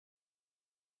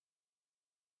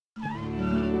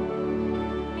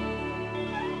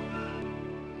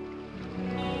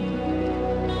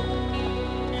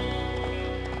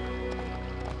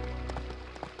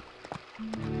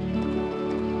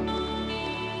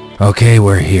Okay,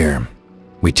 we're here.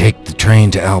 We take the train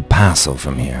to El Paso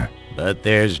from here. But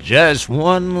there's just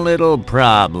one little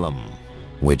problem.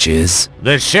 Which is?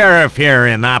 The sheriff here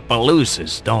in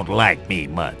Opelousas don't like me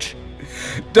much.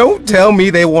 Don't tell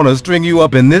me they want to string you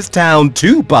up in this town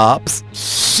too, Pops.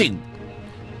 Shoot.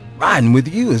 Riding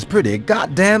with you is pretty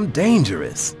goddamn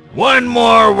dangerous. One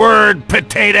more word,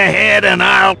 Potato Head, and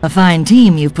I'll... A fine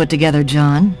team you've put together,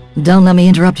 John. Don't let me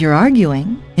interrupt your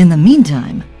arguing. In the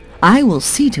meantime, I will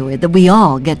see to it that we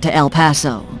all get to El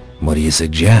Paso. What do you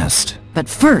suggest? But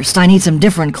first, I need some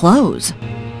different clothes.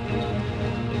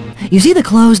 You see the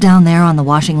clothes down there on the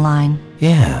washing line?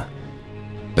 Yeah.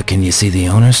 But can you see the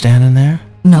owner standing there?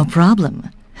 No problem.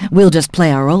 We'll just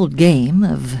play our old game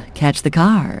of catch the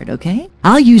card, okay?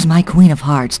 I'll use my Queen of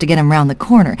Hearts to get him round the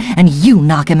corner, and you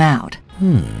knock him out.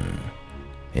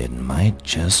 It might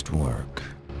just work.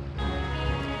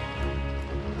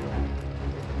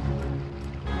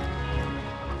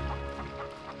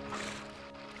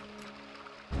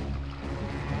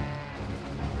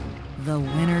 The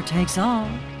winner takes all.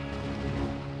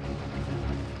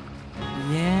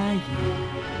 Yeah.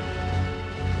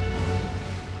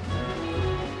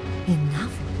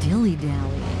 Enough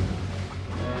dilly-dallying.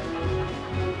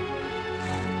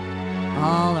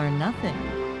 All or nothing.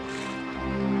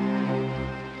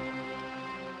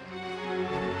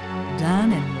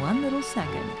 Done in one little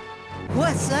second.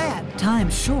 What's that?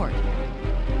 Time's short.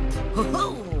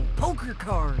 Ho-ho! Poker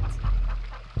cards!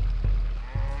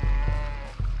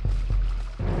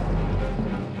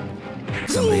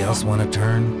 Somebody else want to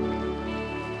turn?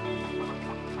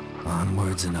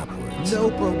 Onwards and upwards. No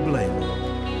problemo.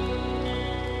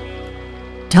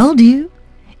 Told you.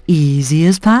 Easy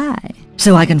as pie.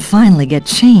 So I can finally get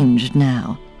changed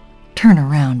now. Turn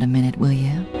around a minute, will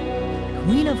you?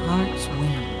 Queen of Hearts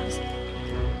wins.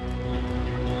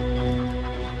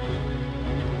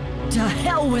 To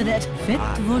hell with it!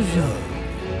 Faites vos jeux.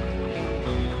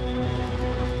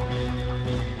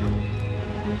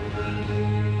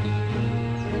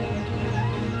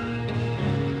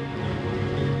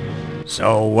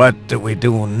 So what do we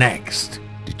do next?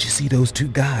 Did you see those two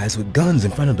guys with guns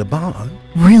in front of the barn?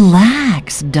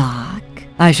 Relax, Doc.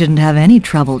 I shouldn't have any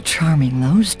trouble charming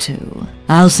those two.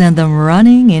 I'll send them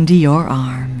running into your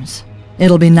arms.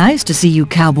 It'll be nice to see you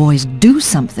cowboys do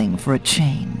something for a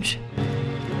change.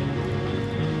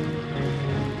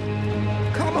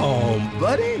 Come on,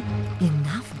 buddy.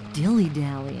 Enough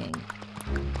dilly-dallying.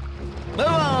 Move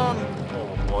on!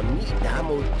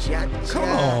 Come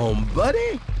on,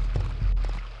 buddy.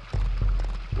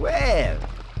 Well,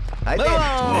 I Move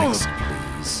on! Next,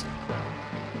 please.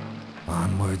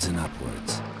 Onwards and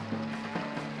upwards.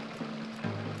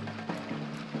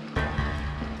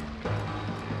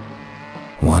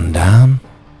 One down,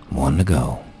 one to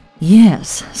go.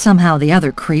 Yes, somehow the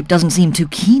other creep doesn't seem too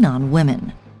keen on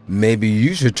women. Maybe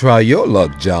you should try your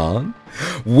luck, John.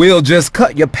 We'll just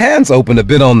cut your pants open a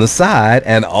bit on the side,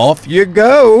 and off you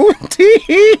go.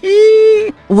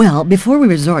 Well, before we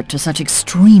resort to such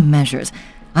extreme measures,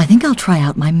 I think I'll try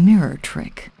out my mirror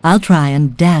trick. I'll try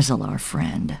and dazzle our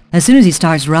friend. As soon as he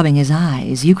starts rubbing his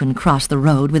eyes, you can cross the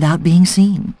road without being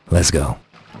seen. Let's go.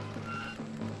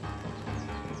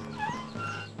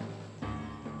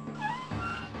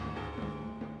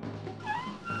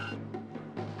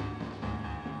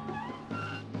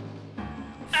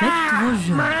 Faites vos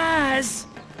jeux. My eyes!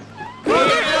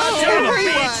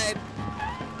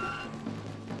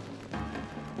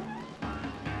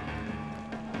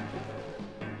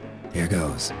 Here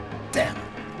goes. Damn.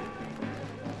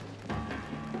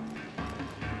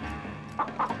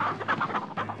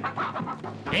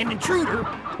 An intruder!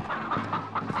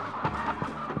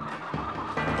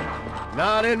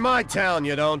 Not in my town,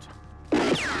 you don't.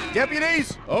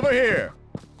 Deputies, over here.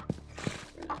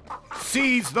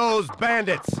 Seize those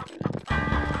bandits.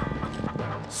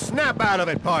 Snap out of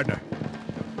it, partner.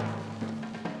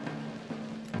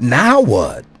 Now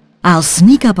what? I'll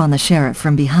sneak up on the sheriff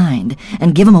from behind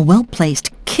and give him a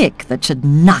well-placed kick that should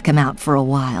knock him out for a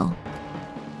while.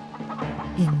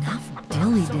 Enough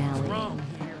dilly-dallying.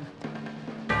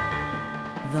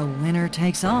 The winner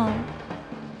takes all.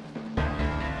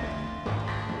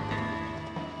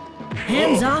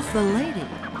 Hands off the lady.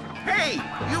 Hey,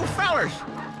 you fellers!